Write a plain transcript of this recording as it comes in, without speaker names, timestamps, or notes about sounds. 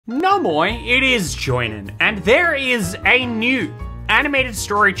No moi, it is Joinen, and there is a new animated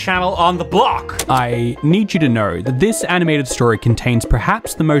story channel on the block. I need you to know that this animated story contains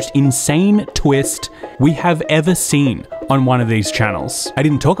perhaps the most insane twist we have ever seen on one of these channels. I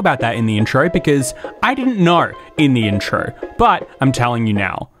didn't talk about that in the intro because I didn't know in the intro, but I'm telling you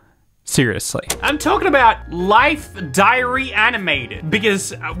now. Seriously. I'm talking about Life Diary Animated,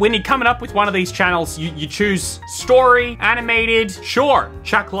 because when you're coming up with one of these channels, you choose story, animated, sure,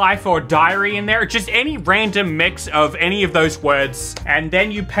 chuck life or diary in there, just any random mix of any of those words, and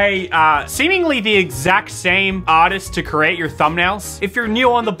then you pay seemingly the exact same artist to create your thumbnails. If you're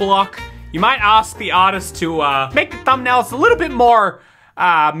new on the block, you might ask the artist to make the thumbnails a little bit more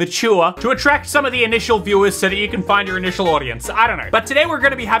mature to attract some of the initial viewers so that you can find your initial audience. I don't know. But today we're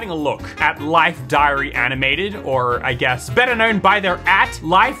going to be having a look at Life Diary Animated, or I guess better known by their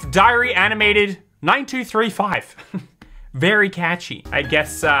Life Diary Animated 9235. Very catchy. I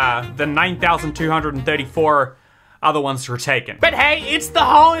guess the 9,234 other ones were taken. But hey, it's the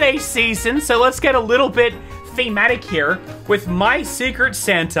holiday season, so let's get a little bit thematic here with My Secret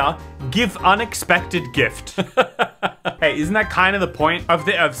Santa Give Unexpected Gift. Hey, isn't that kind of the point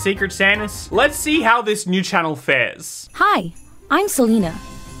of Secret Santas? Let's see how this new channel fares. Hi, I'm Selena.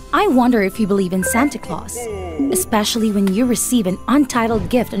 I wonder if you believe in Santa Claus, especially when you receive an untitled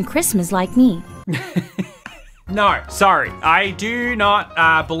gift on Christmas like me. No, sorry, I do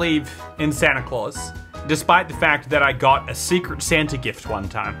not believe in Santa Claus, despite the fact that I got a Secret Santa gift one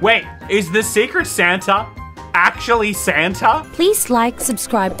time. Wait, is the Secret Santa actually Santa? Please like,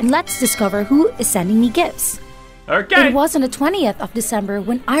 subscribe, and let's discover who is sending me gifts. Okay. It was on the 20th of December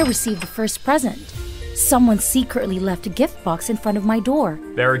when I received the first present. Someone secretly left a gift box in front of my door.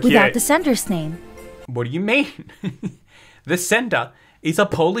 Very cute. Without the sender's name. What do you mean? The sender is a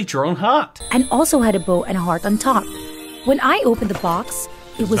poorly drawn heart. And also had a bow and a heart on top. When I opened the box,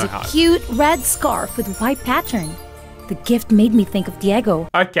 it was a cute red scarf with white pattern. The gift made me think of Diego.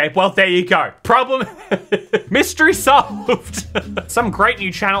 Okay, well, there you go. Problem, mystery solved. Some great new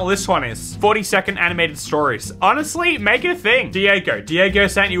channel this one is. 40-second animated stories. Honestly, make it a thing. Diego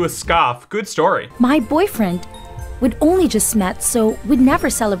sent you a scarf. Good story. My boyfriend, we'd only just met, so we'd never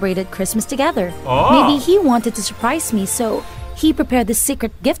celebrated Christmas together. Oh. Maybe he wanted to surprise me, so he prepared this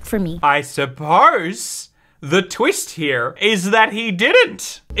secret gift for me. I suppose the twist here is that he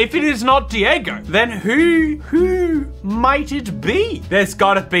didn't. If it is not Diego, then who might it be? There's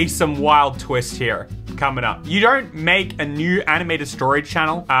gotta be some wild twist here coming up. You don't make a new animated story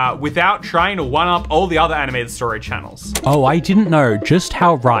channel without trying to one-up all the other animated story channels. Oh, I didn't know just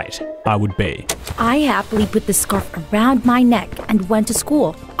how right I would be. I happily put the scarf around my neck and went to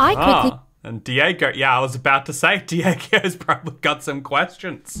school. I quickly... And Diego, yeah, I was about to say, Diego's probably got some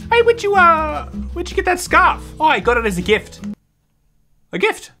questions. Hey, where'd you get that scarf? Oh, I got it as a gift. A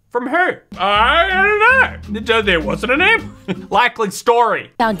gift? From who? I don't know. There wasn't a name. Likely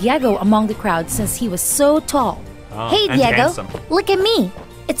story. Found Diego among the crowd since he was so tall. Oh, hey, Diego, handsome. Look at me.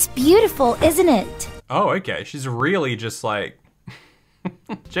 It's beautiful, isn't it? Oh, okay. She's really just like,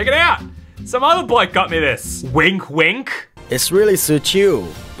 check it out. Some other bloke got me this. Wink, wink. It's really suits you,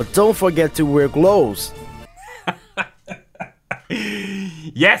 but don't forget to wear gloves.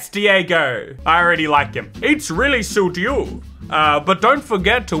 Yes, Diego. I already like him. It's really suit you, but don't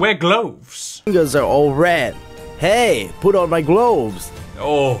forget to wear gloves. Fingers are all red. Hey, put on my gloves.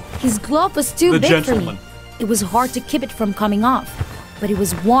 Oh. His glove was too big gentleman. for me. It was hard to keep it from coming off, but it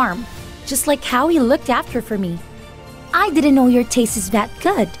was warm, just like how he looked after for me. I didn't know your taste is that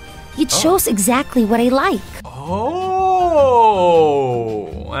good. You chose exactly what I like. Oh,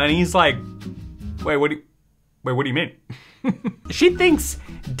 and he's like, wait, what do you mean? She thinks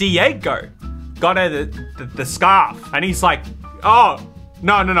Diego got her the scarf, and he's like, oh,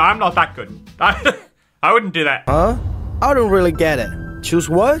 no, I'm not that good. I wouldn't do that. Huh? I don't really get it. Choose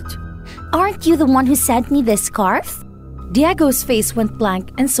what? Aren't you the one who sent me this scarf? Diego's face went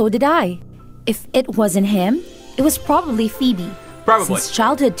blank, and so did I. If it wasn't him, it was probably Phoebe. Probably. Since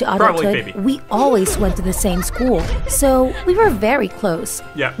childhood to adulthood, we always went to the same school. So we were very close.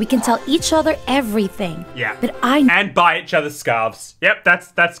 Yeah. We can tell each other everything. Yeah. But I and buy each other scarves. Yep,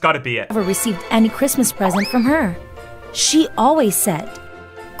 that's gotta be it. never received any Christmas present from her. She always said,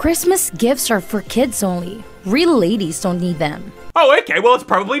 Christmas gifts are for kids only. Real ladies don't need them. Oh, okay, well, it's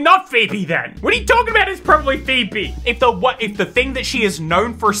probably not Phoebe then. What are you talking about? It's probably Phoebe. If the thing that she is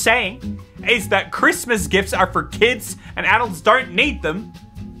known for saying is that Christmas gifts are for kids and adults don't need them,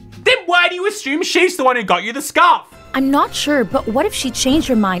 then why do you assume she's the one who got you the scarf? I'm not sure, but what if she changed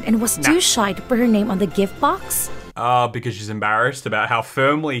her mind and was too shy to put her name on the gift box? Oh, because she's embarrassed about how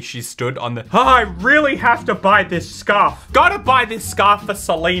firmly she stood on the... Oh, I really have to buy this scarf. Gotta buy this scarf for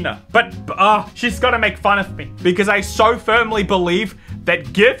Selena. But, she's gotta make fun of me because I so firmly believe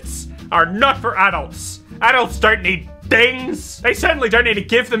that gifts are not for adults. Adults don't need things. They certainly don't need to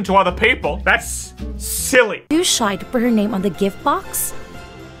give them to other people. That's silly. Too shy to put her name on the gift box?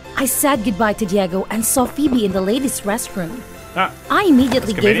 I said goodbye to Diego and saw Phoebe in the ladies' restroom. I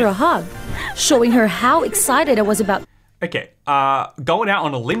immediately gave her a hug, showing her how excited I was about... Okay, going out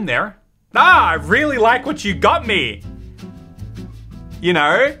on a limb there. I really like what you got me. You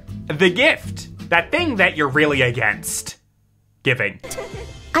know, the gift. That thing that you're really against giving.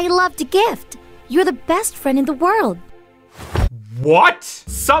 I love to gift. You're the best friend in the world. What?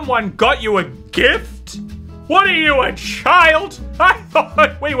 Someone got you a gift? What are you, a child? I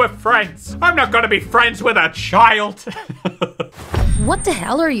thought we were friends. I'm not gonna be friends with a child. What the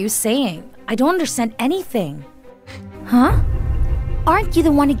hell are you saying? I don't understand anything. Huh? Aren't you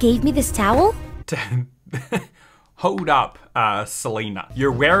the one who gave me this towel? Hold up, Selena.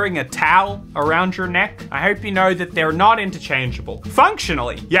 You're wearing a towel around your neck? I hope you know that they're not interchangeable.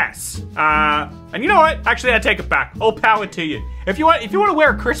 Functionally, yes. And you know what? Actually, I take it back. All power to you. If you want to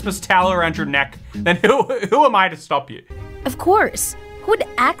wear a Christmas towel around your neck, then who am I to stop you? Of course. Who would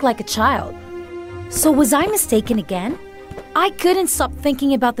act like a child? So was I mistaken again? I couldn't stop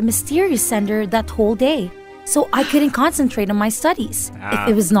thinking about the mysterious sender that whole day. So I couldn't concentrate on my studies. If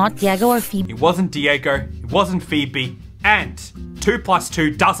it was not Diego or Phoebe. It wasn't Diego, it wasn't Phoebe, and 2 +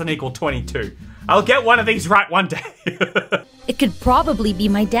 2 doesn't equal 22. I'll get one of these right one day. It could probably be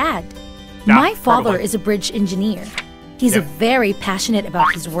my dad. Yeah, my father probably. is a bridge engineer. He's very passionate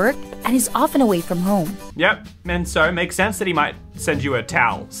about his work and is often away from home. Yep, and so it makes sense that he might send you a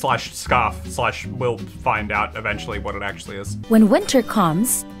towel / scarf / we'll find out eventually what it actually is. When winter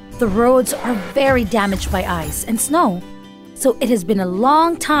comes, the roads are very damaged by ice and snow. So it has been a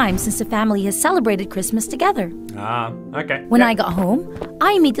long time since the family has celebrated Christmas together. Okay. When I got home,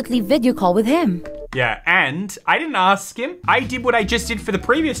 I immediately video call with him. Yeah, and I didn't ask him. I did what I just did for the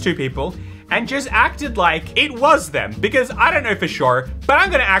previous 2 people and just acted like it was them because I don't know for sure, but I'm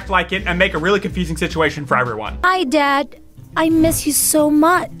gonna act like it and make a really confusing situation for everyone. Hi, Dad. I miss you so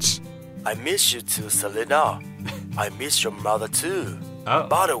much. I miss you too, Selena. I miss your mother too. Oh.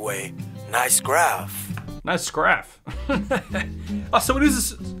 By the way, nice graph. Nice scraff. Oh, so it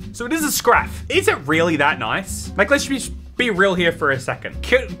is a scraff. Is it really that nice? Like, let's just be real here for a second.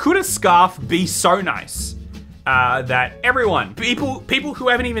 Could a scarf be so nice that everyone, people who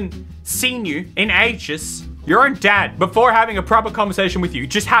haven't even seen you in ages, your own dad, before having a proper conversation with you,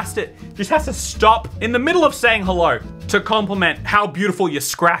 just has to stop in the middle of saying hello to compliment how beautiful your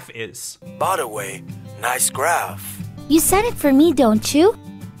scraff is. By the way, nice graph. You sent it for me, don't you?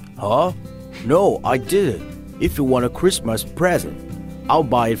 Huh? No, I didn't. If you want a Christmas present, I'll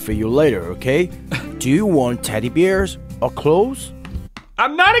buy it for you later, okay? Do you want teddy bears or clothes?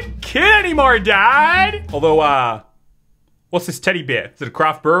 I'm not a kid anymore, Dad! Although, what's this teddy bear? Is it a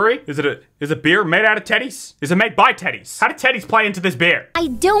craft brewery? Is it beer made out of teddies? Is it made by teddies? How do teddies play into this beer? I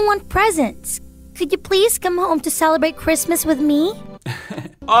don't want presents. Could you please come home to celebrate Christmas with me?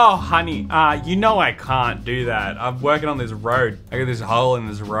 Oh, honey, you know I can't do that. I'm working on this road. I got this hole in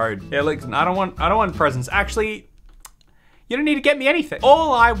this road. Yeah, look, I don't want presents. Actually, you don't need to get me anything.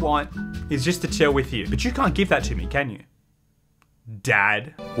 All I want is just to chill with you. But you can't give that to me, can you?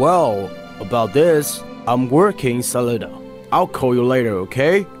 Dad? Well, about this, I'm working, Selena. I'll call you later,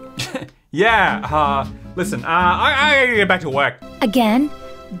 okay? Yeah, listen, I gotta get back to work. Again,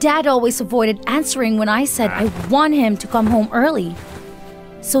 Dad always avoided answering when I said I want him to come home early.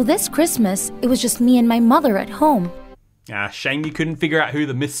 So this Christmas, it was just me and my mother at home. Shame you couldn't figure out who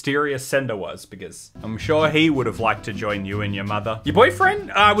the mysterious sender was, because I'm sure he would have liked to join you and your mother. Your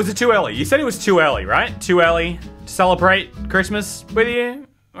boyfriend? Was it too early? You said it was too early, right? Too early to celebrate Christmas with you?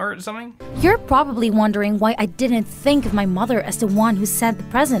 Or something? You're probably wondering why I didn't think of my mother as the one who sent the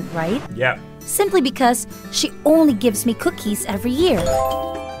present, right? Yep. Simply because she only gives me cookies every year.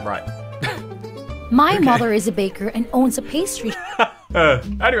 Right. My mother is a baker and owns a pastry.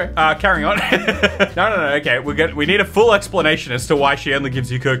 Anyway, carrying on. No, okay, we need a full explanation as to why she only gives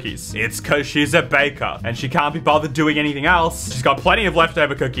you cookies. It's because she's a baker, and she can't be bothered doing anything else. She's got plenty of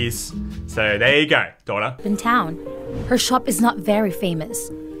leftover cookies. So there you go, daughter. In town. Her shop is not very famous.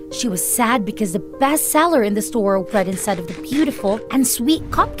 She was sad because the best seller in the store read instead of the beautiful and sweet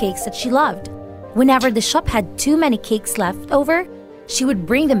cupcakes that she loved. Whenever the shop had too many cakes left over, she would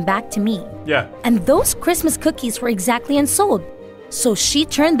bring them back to me. Yeah. And those Christmas cookies were exactly unsold. So she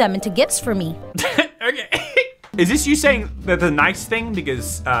turned them into gifts for me. Okay. Is this you saying that the nice thing?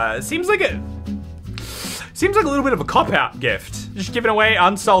 Because seems like Seems like a little bit of a cop-out gift. Just giving away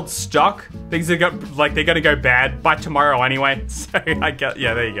unsold stock. Things that they're gonna go bad by tomorrow anyway. So I get,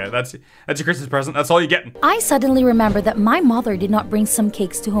 yeah, there you go. That's your Christmas present. That's all you're getting. I suddenly remembered that my mother did not bring some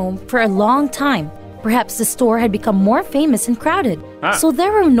cakes to home for a long time. Perhaps the store had become more famous and crowded. So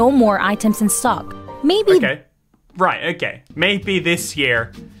there were no more items in stock. Maybe... Okay. Right, okay. Maybe this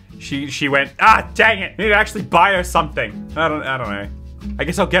year she went, ah, dang it. I need to actually buy her something. I don't know. I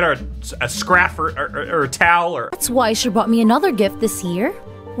guess I'll get her a scrap or a towel or... That's why she brought me another gift this year.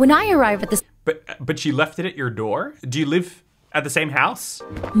 When I arrived at the... But she left it at your door? Do you live at the same house?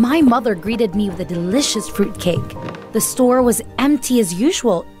 My mother greeted me with a delicious fruit cake. The store was empty as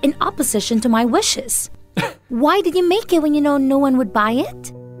usual, in opposition to my wishes. Why did you make it when you know no one would buy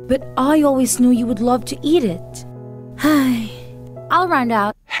it? But I always knew you would love to eat it. I'll round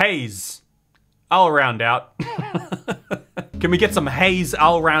out. Haze. I'll round out. Can we get some Haze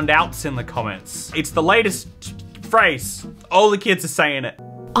I'll round outs in the comments? It's the latest phrase. All the kids are saying it.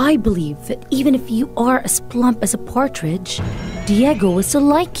 I believe that even if you are as plump as a partridge, Diego will still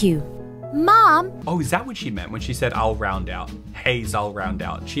like you. Mom! Oh, is that what she meant when she said I'll round out? Haze I'll round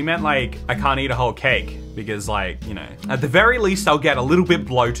out. She meant like, I can't eat a whole cake because like, you know, at the very least I'll get a little bit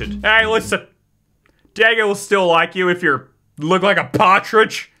bloated. Hey, listen. Diego will still like you if you look like a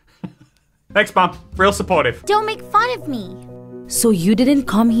partridge. Thanks, Mom. Real supportive. Don't make fun of me. So you didn't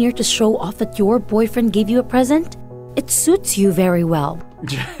come here to show off that your boyfriend gave you a present? It suits you very well.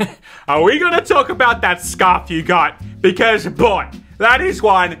 Are we gonna talk about that scarf you got? Because boy, that is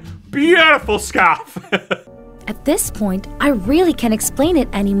one beautiful scarf. At this point, I really can't explain it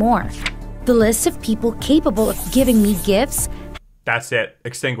anymore. The list of people capable of giving me gifts... That's it.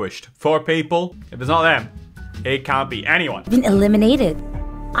 Extinguished. 4 people. If it's not them, it can't be anyone. ...been eliminated.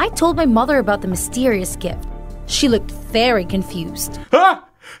 I told my mother about the mysterious gift. She looked very confused. Huh?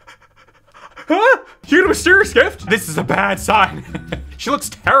 Huh? You got a mysterious gift? This is a bad sign. She looks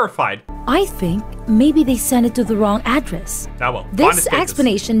terrified. I think maybe they sent it to the wrong address. Oh well. This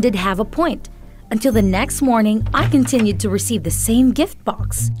explanation did have a point. Until the next morning, I continued to receive the same gift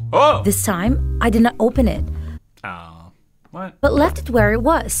box. Oh! This time, I did not open it. Oh. What? But left it where it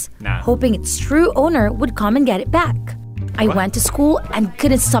was, hoping its true owner would come and get it back. I went to school and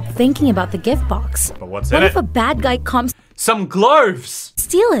couldn't stop thinking about the gift box. But what's in it? What if a bad guy comes... Some gloves!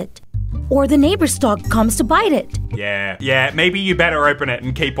 ...steal it? Or the neighbor's dog comes to bite it? Yeah, maybe you better open it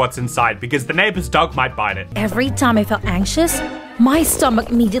and keep what's inside because the neighbor's dog might bite it. Every time I felt anxious, my stomach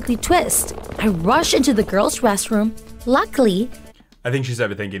immediately twists. I rush into the girls' restroom. Luckily... I think she's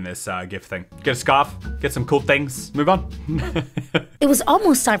overthinking this gift thing. Get a scarf, get some cool things, move on. It was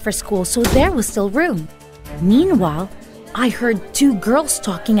almost time for school, so there was still room. Meanwhile, I heard 2 girls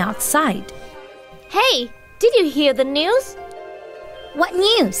talking outside. Hey, did you hear the news? What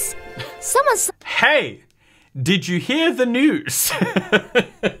news? Hey, did you hear the news?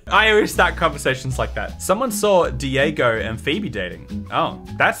 I always start conversations like that. Someone saw Diego and Phoebe dating. Oh,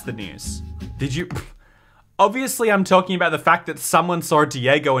 that's the news. Did you... Obviously, I'm talking about the fact that someone saw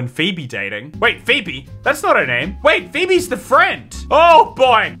Diego and Phoebe dating. Wait, Phoebe? That's not her name. Wait, Phoebe's the friend. Oh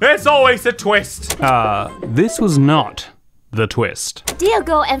boy, there's always a twist. This was not the twist.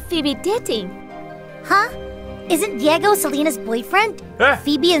 Diego and Phoebe dating. Huh? Isn't Diego Selena's boyfriend?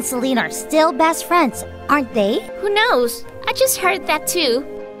 Phoebe and Selena are still best friends, aren't they? Who knows? I just heard that too.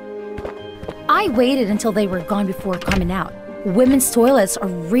 I waited until they were gone before coming out. Women's toilets are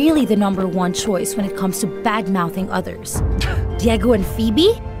really the #1 choice when it comes to bad-mouthing others. Diego and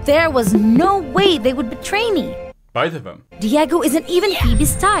Phoebe? There was no way they would betray me. Both of them. Diego isn't even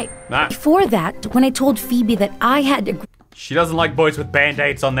Phoebe's type. Nah. Before that, when I told Phoebe that I had agreed She doesn't like boys with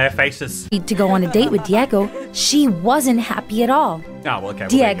band-aids on their faces. to go on a date with Diego, she wasn't happy at all. Oh, well, okay. Well,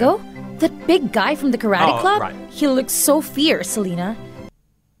 Diego? That big guy from the karate club? Right. He looks so fierce, Selena.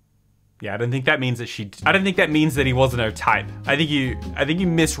 Yeah, I don't think that means that he wasn't her type. I think you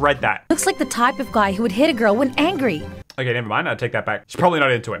misread that. Looks like the type of guy who would hit a girl when angry. Okay, never mind. I'll take that back. She's probably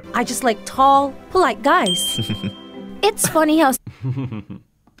not into him. I just like tall, polite guys. It's funny how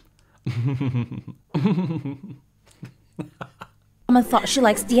Mama thought she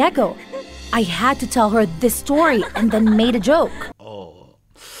likes Diego. I had to tell her this story and then made a joke.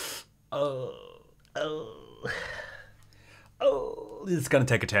 This is gonna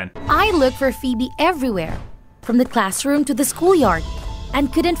take a 10. I looked for Phoebe everywhere, from the classroom to the schoolyard,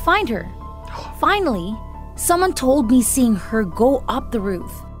 and couldn't find her. Finally, someone told me seeing her go up the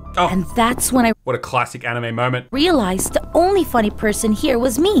roof. Oh. And that's when I What a classic anime moment. realized the only funny person here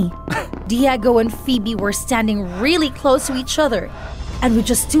was me. Diego and Phoebe were standing really close to each other, and with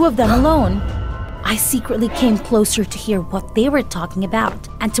just 2 of them alone, I secretly came closer to hear what they were talking about.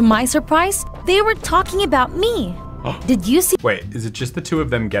 And to my surprise, They were talking about me. Did you see? Wait, is it just the two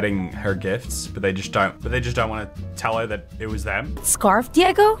of them getting her gifts, but they just don't want to tell her that it was them? Scarf,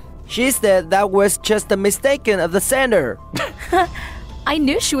 Diego? She said that was just a mistaken of the sender. I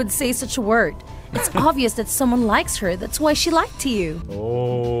knew she would say such a word. It's obvious that someone likes her. That's why she lied to you.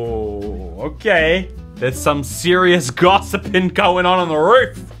 Oh, okay. There's some serious gossiping going on the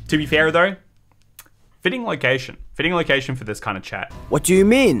roof. To be fair though, fitting location for this kind of chat. What do you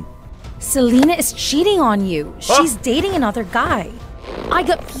mean? Selena is cheating on you. She's dating another guy. I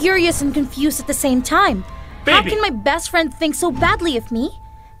got furious and confused at the same time. How can my best friend think so badly of me?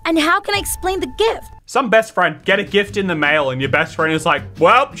 And how can I explain the gift? Some best friend get a gift in the mail and your best friend is like,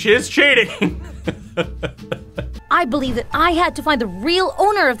 well, she's cheating. I believe that I had to find the real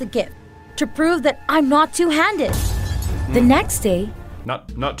owner of the gift to prove that I'm not two-handed. The next day...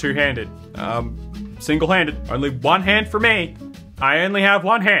 Not two-handed. Single-handed. Only one hand for me. I only have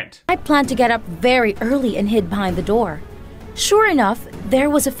one hand. I planned to get up very early and hid behind the door. Sure enough, there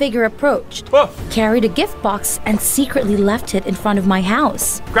was a figure approached, carried a gift box, and secretly left it in front of my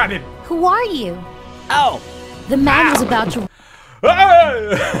house. Grab him. Who are you? Ow! The man was about to...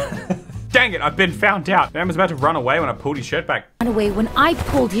 Dang it, I've been found out. Man was about to run away when I pulled his shirt back. run away when I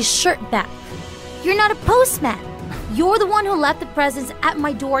pulled his shirt back. You're not a postman. You're the one who left the presents at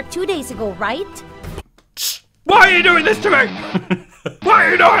my door 2 days ago, right? Why are you doing this to me? Why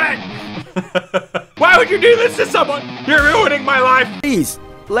are you doing it? Why would you do this to someone? You're ruining my life. Please,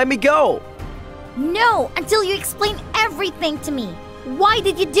 let me go. No, until you explain everything to me. Why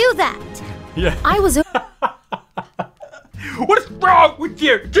did you do that? Yeah. I was... What is wrong with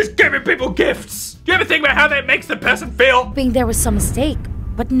you? Just giving people gifts. Do you ever think about how that makes the person feel? hoping there was some mistake,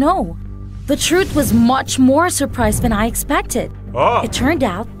 but no. The truth was much more surprised than I expected. Oh. It turned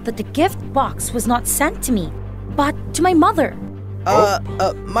out that the gift box was not sent to me, but to my mother.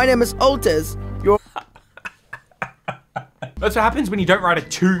 My name is Otis. You're... That's what happens when you don't write a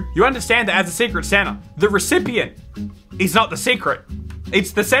 2. You understand that as a Secret Santa, the recipient is not the secret.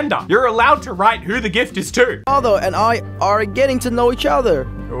 It's the sender. You're allowed to write who the gift is to. Father and I are getting to know each other.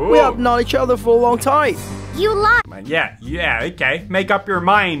 We have known each other for a long time. You lied. Yeah, okay. Make up your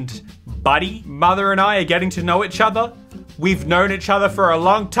mind, buddy. Mother and I are getting to know each other. We've known each other for a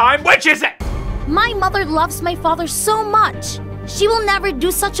long time. Which is it? My mother loves my father so much. She will never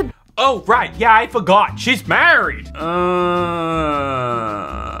do such a... Oh, right. Yeah, I forgot. She's married.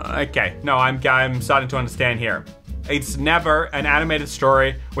 Okay. No, I'm starting to understand here. It's never an animated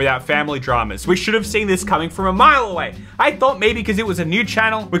story without family dramas. We should have seen this coming from a mile away. I thought maybe because it was a new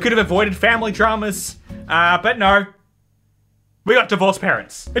channel, we could have avoided family dramas. But no. We got divorced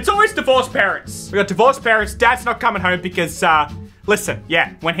parents. It's always divorced parents. We got divorced parents. Dad's not coming home because, listen,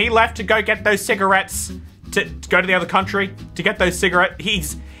 yeah, when he left to go get those cigarettes, to go to the other country to get those cigarettes,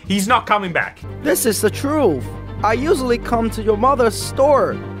 he's not coming back. This is the truth. I usually come to your mother's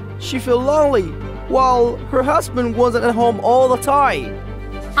store. She feel lonely while her husband wasn't at home all the time.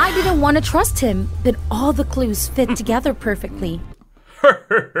 I didn't want to trust him, but all the clues fit together perfectly.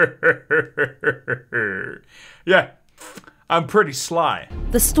 Yeah, I'm pretty sly.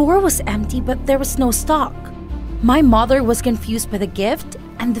 The store was empty, but there was no stock. My mother was confused by the gift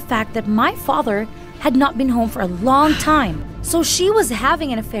and the fact that my father had not been home for a long time. So she was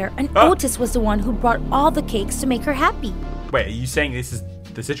having an affair, and Otis was the one who brought all the cakes to make her happy. Wait, are you saying this is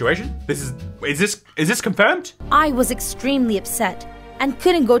the situation? Is this confirmed? I was extremely upset and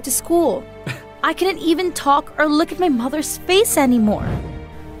couldn't go to school. I couldn't even talk or look at my mother's face anymore.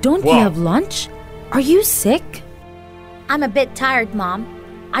 Don't you have lunch? Are you sick? I'm a bit tired,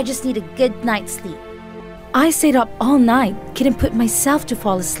 Mom. I just need a good night's sleep. I stayed up all night, couldn't put myself to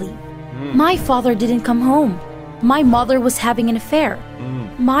fall asleep. My father didn't come home. My mother was having an affair.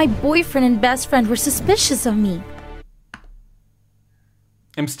 My boyfriend and best friend were suspicious of me.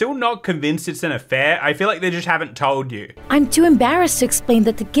 I'm still not convinced it's an affair. I feel like they just haven't told you. I'm too embarrassed to explain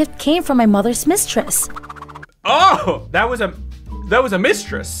that the gift came from my mother's mistress. Oh, that was a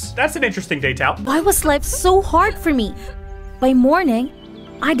mistress. That's an interesting detail. Why was life so hard for me? By morning,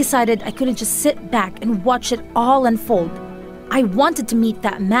 I decided I couldn't just sit back and watch it all unfold. I wanted to meet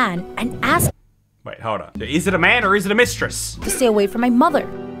that man and ask... Wait, hold on. Is it a man or is it a mistress? ...to stay away from my mother.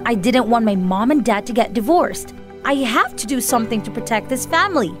 I didn't want my mom and dad to get divorced. I have to do something to protect this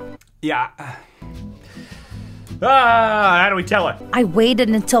family. Yeah. How do we tell her? I waited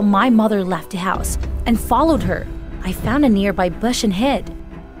until my mother left the house and followed her. I found a nearby bush and hid.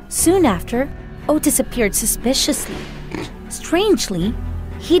 Soon after, Otis appeared suspiciously. Strangely,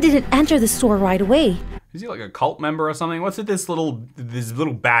 he didn't enter the store right away. Is he like a cult member or something? What's with this little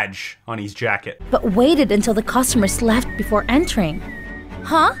badge on his jacket? But waited until the customers left before entering.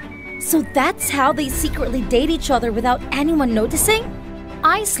 Huh? So that's how they secretly date each other without anyone noticing?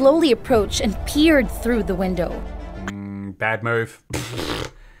 I slowly approached and peered through the window. Bad move.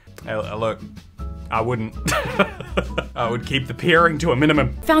 Hey, look, I wouldn't. I would keep the peering to a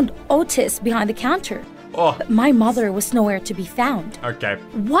minimum. Found Otis behind the counter. Oh. But my mother was nowhere to be found. Okay.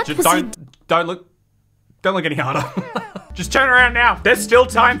 What Just was don't look any harder. Just turn around now. There's still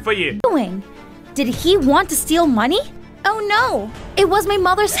time for you. doing? Did he want to steal money? Oh no! It was my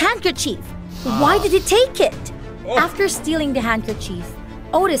mother's handkerchief. Why did he take it? After stealing the handkerchief,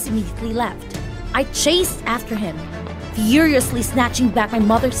 Otis immediately left. I chased after him, furiously snatching back my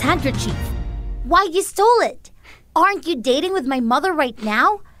mother's handkerchief. Why you stole it? Aren't you dating with my mother right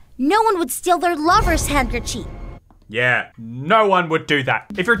now? No one would steal their lover's handkerchief. Yeah, no one would do that.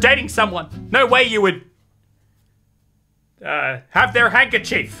 If you're dating someone, no way you would have their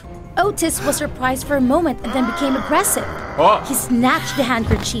handkerchief. Otis was surprised for a moment and then became aggressive. Oh. He snatched the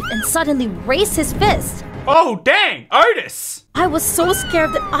handkerchief and suddenly raised his fist. Oh, dang, Otis! I was so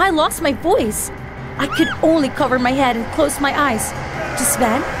scared that I lost my voice. I could only cover my head and close my eyes. Just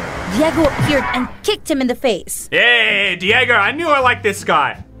then, Diego appeared and kicked him in the face. Yeah, Diego, I knew I liked this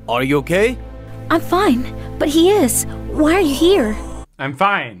guy. Are you okay? I'm fine, but he is. Why are you here? I'm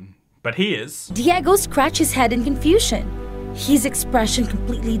fine, but he is. Diego scratched his head in confusion. His expression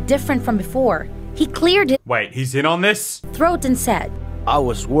completely different from before. He cleared his Wait, he's in on this? throat and said, I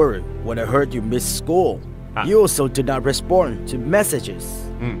was worried when I heard you missed school. You also did not respond to messages.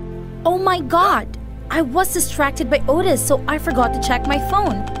 "Oh my God! I was distracted by Otis, so I forgot to check my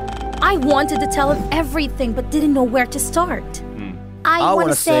phone. I wanted to tell him everything, but didn't know where to start." I want wanna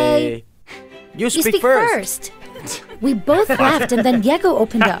to say... You You speak, speak first. We both laughed and then Diego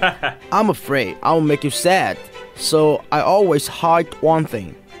opened up. I'm afraid I'll make you sad. So I always hide one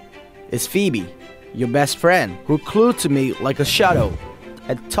thing. It's Phoebe, your best friend, who flew to me like a shadow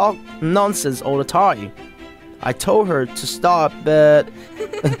and talked nonsense all the time. I told her to stop, but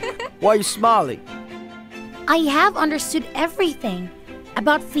why are you smiling? I have understood everything.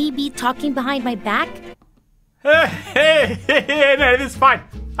 About Phoebe talking behind my back. Hey, no, this is fine.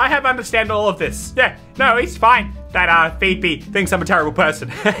 I have understand all of this. Yeah, no, it's fine that Phoebe thinks I'm a terrible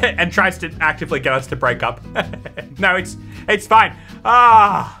person and tries to actively get us to break up. No, it's fine.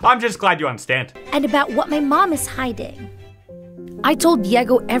 I'm just glad you understand. And about what my mom is hiding. I told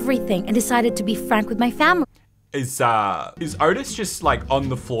Diego everything and decided to be frank with my family. Is Otis just like on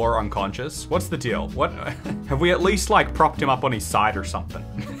the floor unconscious? What's the deal? What have we at least like propped him up on his side or something?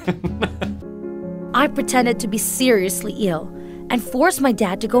 I pretended to be seriously ill and forced my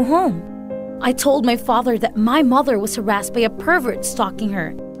dad to go home. I told my father that my mother was harassed by a pervert stalking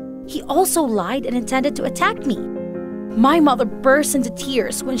her. He also lied and intended to attack me. My mother burst into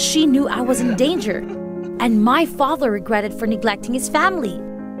tears when she knew I was in danger, and my father regretted for neglecting his family.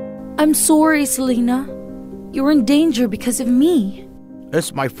 "I'm sorry, Selena. You're in danger because of me."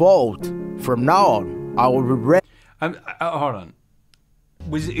 It's my fault. From now on, I will regret. Hold on.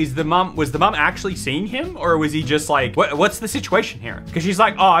 Was the mum actually seeing him, or was he just like, what's the situation here? Because she's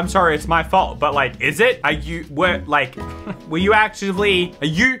like, oh, I'm sorry, it's my fault. But like, is it? Were you actively,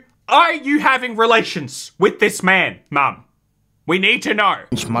 are you having relations with this man, mum? We need to know.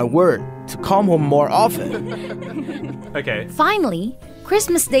 Change my word to come home more often. Okay. Finally,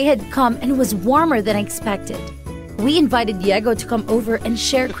 Christmas Day had come and it was warmer than I expected. We invited Diego to come over and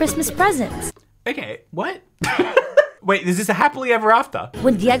share Christmas presents. Okay, what? Wait, is this a happily ever after?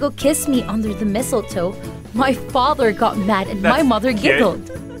 When Diego kissed me under the mistletoe, my father got mad and my mother cute.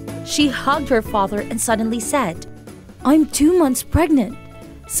 giggled. She hugged her father and suddenly said, "I'm 2 months pregnant.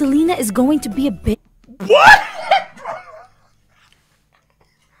 Selena is going to be a bit." What?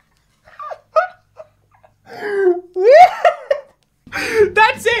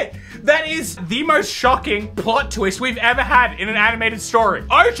 That's it. That is the most shocking plot twist we've ever had in an animated story.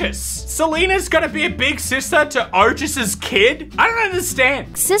 Otis! Selena's gonna be a big sister to Otis's kid? I don't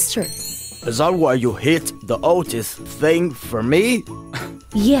understand. Sister. Is that why you hid the Otis thing for me?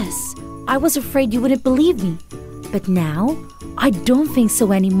 Yes, I was afraid you wouldn't believe me. But now, I don't think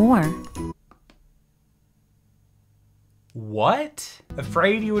so anymore. What?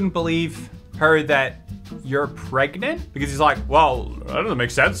 Afraid you wouldn't believe her that you're pregnant? Because he's like, well, that doesn't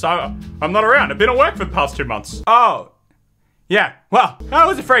make sense. I'm not around. I've been at work for the past 2 months. Oh, yeah. Well, I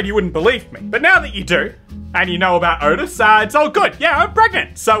was afraid you wouldn't believe me. But now that you do, and you know about Otis, it's all good. Yeah, I'm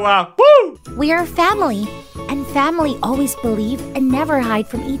pregnant. So, woo! We are family, and family always believe and never hide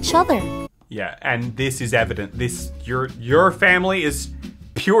from each other. Yeah, and this is evident. Your family is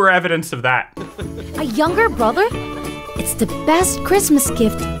pure evidence of that. A younger brother? It's the best Christmas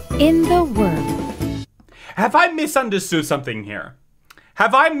gift in the world. Have I misunderstood something here?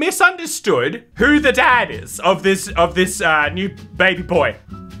 Have I misunderstood who the dad is of this new baby boy?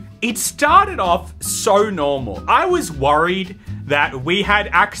 It started off so normal. I was worried that we had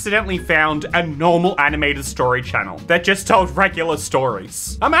accidentally found a normal animated story channel that just told regular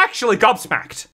stories. I'm actually gobsmacked.